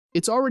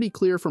It's already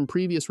clear from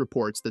previous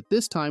reports that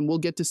this time we'll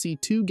get to see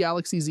two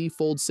Galaxy Z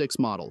Fold 6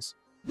 models.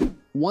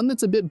 One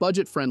that's a bit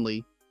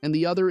budget-friendly, and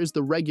the other is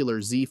the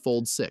regular Z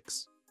Fold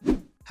 6.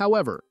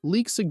 However,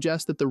 leaks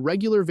suggest that the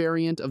regular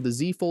variant of the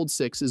Z Fold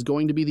 6 is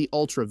going to be the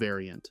Ultra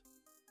variant.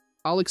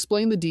 I'll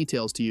explain the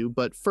details to you,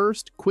 but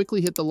first,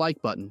 quickly hit the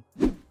like button.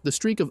 The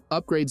streak of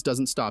upgrades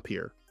doesn't stop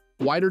here.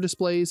 Wider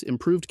displays,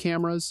 improved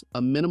cameras,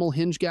 a minimal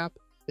hinge gap,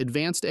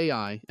 advanced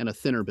AI, and a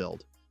thinner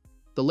build.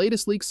 The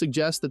latest leaks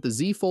suggest that the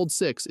Z Fold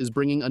 6 is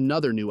bringing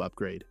another new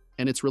upgrade,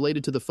 and it's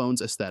related to the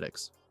phone's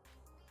aesthetics.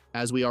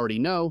 As we already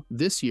know,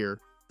 this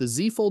year, the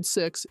Z Fold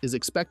 6 is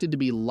expected to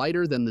be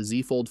lighter than the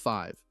Z Fold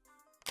 5.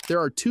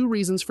 There are two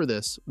reasons for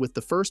this, with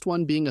the first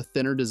one being a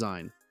thinner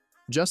design.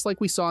 Just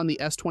like we saw in the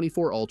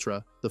S24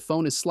 Ultra, the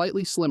phone is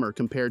slightly slimmer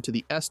compared to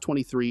the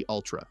S23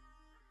 Ultra.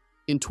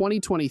 In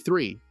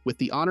 2023, with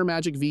the Honor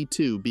Magic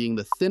V2 being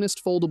the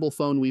thinnest foldable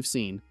phone we've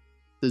seen,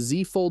 the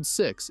Z Fold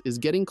 6 is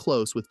getting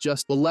close with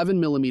just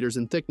 11mm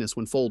in thickness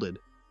when folded.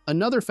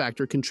 Another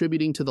factor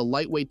contributing to the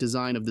lightweight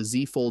design of the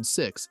Z Fold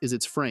 6 is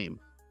its frame.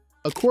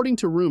 According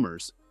to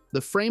rumors,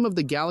 the frame of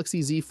the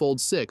Galaxy Z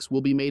Fold 6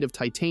 will be made of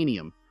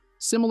titanium,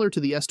 similar to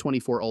the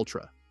S24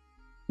 Ultra.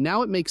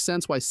 Now it makes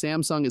sense why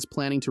Samsung is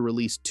planning to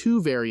release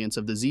two variants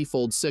of the Z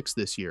Fold 6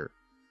 this year,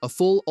 a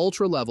full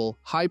ultra-level,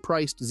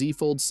 high-priced Z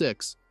Fold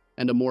 6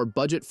 and a more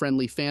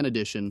budget-friendly fan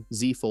edition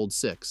Z Fold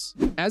 6.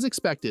 As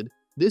expected,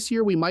 this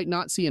year we might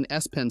not see an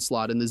S Pen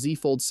slot in the Z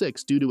Fold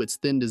 6 due to its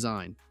thin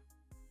design.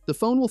 The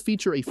phone will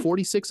feature a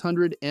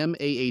 4600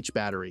 mAh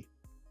battery.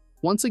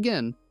 Once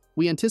again,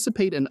 we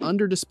anticipate an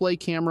under-display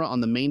camera on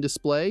the main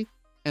display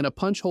and a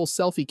punch-hole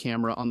selfie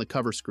camera on the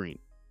cover screen.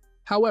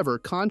 However,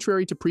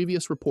 contrary to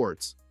previous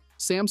reports,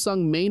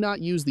 Samsung may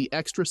not use the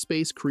extra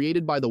space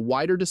created by the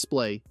wider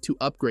display to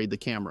upgrade the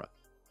camera.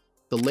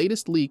 The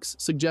latest leaks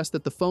suggest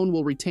that the phone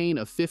will retain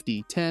a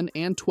 50, 10,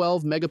 and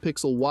 12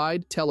 megapixel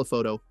wide,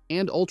 telephoto,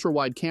 and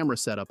ultra-wide camera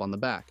setup on the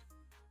back.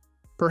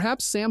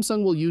 Perhaps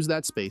Samsung will use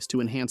that space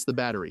to enhance the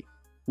battery.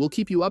 We'll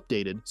keep you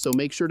updated, so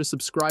make sure to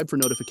subscribe for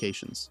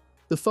notifications.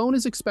 The phone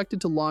is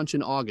expected to launch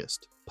in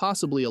August,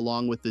 possibly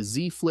along with the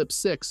Z Flip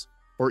 6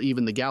 or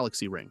even the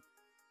Galaxy Ring.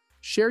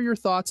 Share your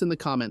thoughts in the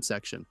comment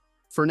section.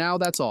 For now,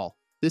 that's all.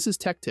 This is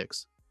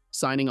Techtics,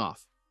 signing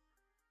off.